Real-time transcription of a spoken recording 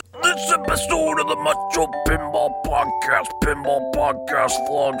This episode of the Macho Pinball Podcast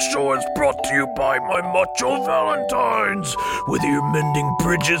vlog show is brought to you by my Macho Valentines. Whether you're mending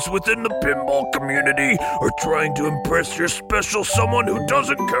bridges within the pinball community or trying to impress your special someone who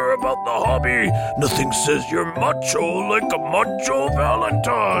doesn't care about the hobby, nothing says you're macho like a Macho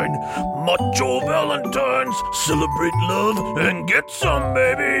Valentine. Macho Valentines, celebrate love and get some,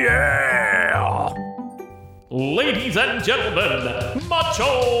 baby, yeah! Ladies and gentlemen, Macho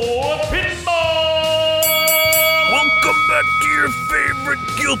Pinball! Welcome back to your favorite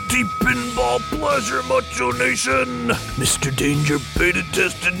guilty pinball pleasure, Macho Nation! Mr. Danger beta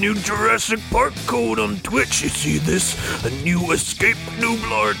tested new Jurassic Park code on Twitch. You see this? A new Escape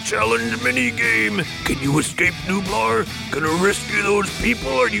NUBLAR challenge minigame. Can you escape NUBLAR? Gonna rescue those people,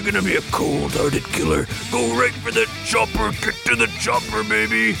 or are you gonna be a cold-hearted killer? Go right for that chopper, get to the chopper,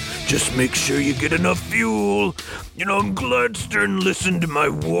 baby! Just make sure you get enough fuel. You know, I'm glad Stern listened to my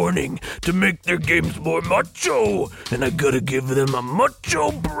warning to make their games more macho, and I gotta give them a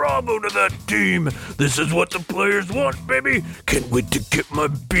macho bravo to that team. This is what the players want, baby. Can't wait to get my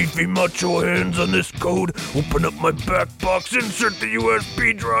beefy macho hands on this code, open up my back box, insert the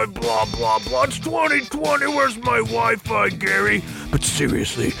USB drive, blah, blah, blah. It's 2020, where's my Wi-Fi, Gary? But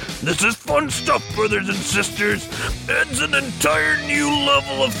seriously, this is fun stuff, brothers and sisters. Adds an entire new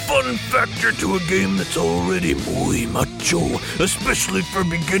level of fun factor to a game that's already muy macho. Especially for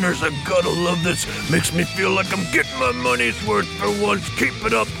beginners, I gotta love this. Makes me feel like I'm getting my money's worth for once. Keep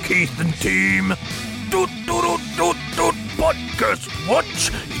it up, Keith and team. Doot, doot, doot, doot, doot. Podcast watch.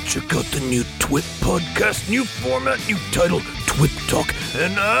 You check out the new TWIP podcast, new format, new title, TWIP Talk,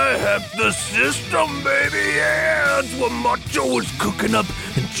 and I have the system, baby. Yeah, that's what Macho is cooking up.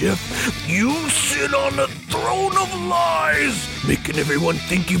 And Jeff, you sit on a throne of lies, making everyone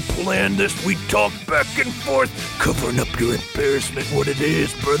think you planned this. We talk back and forth, covering up your embarrassment. What it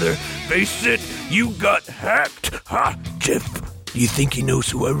is, brother. Face it, you got hacked. Ha, Jeff. You think he knows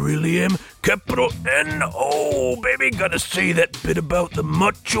who I really am? Capital N-O, baby. Gotta say that bit about the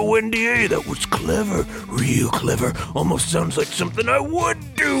macho NDA. That was clever, real clever. Almost sounds like something I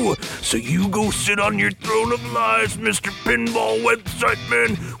would do. So you go sit on your throne of lies, Mr. Pinball website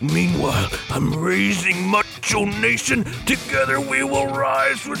man. Meanwhile, I'm raising Macho Nation. Together we will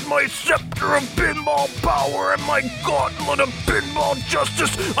rise with my scepter of pinball power and my gauntlet of pinball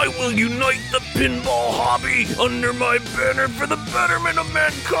justice. I will unite the pinball hobby under my banner for the betterment of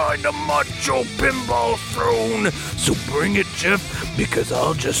mankind, a Macho Pinball throne. So bring it, Jeff, because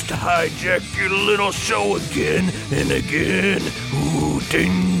I'll just hijack your little show again and again. Ooh,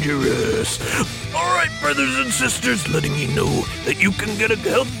 dangerous. Alright, brothers and sisters, letting you know that you can get a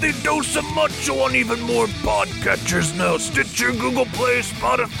healthy dose of macho on even more podcatchers now. Stitcher, Google Play,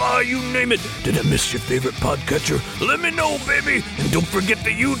 Spotify, you name it. Did I miss your favorite podcatcher? Let me know, baby. And don't forget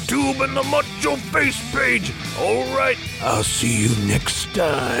the YouTube and the Macho Face page. Alright, I'll see you next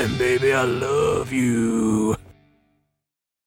time, baby. I love you.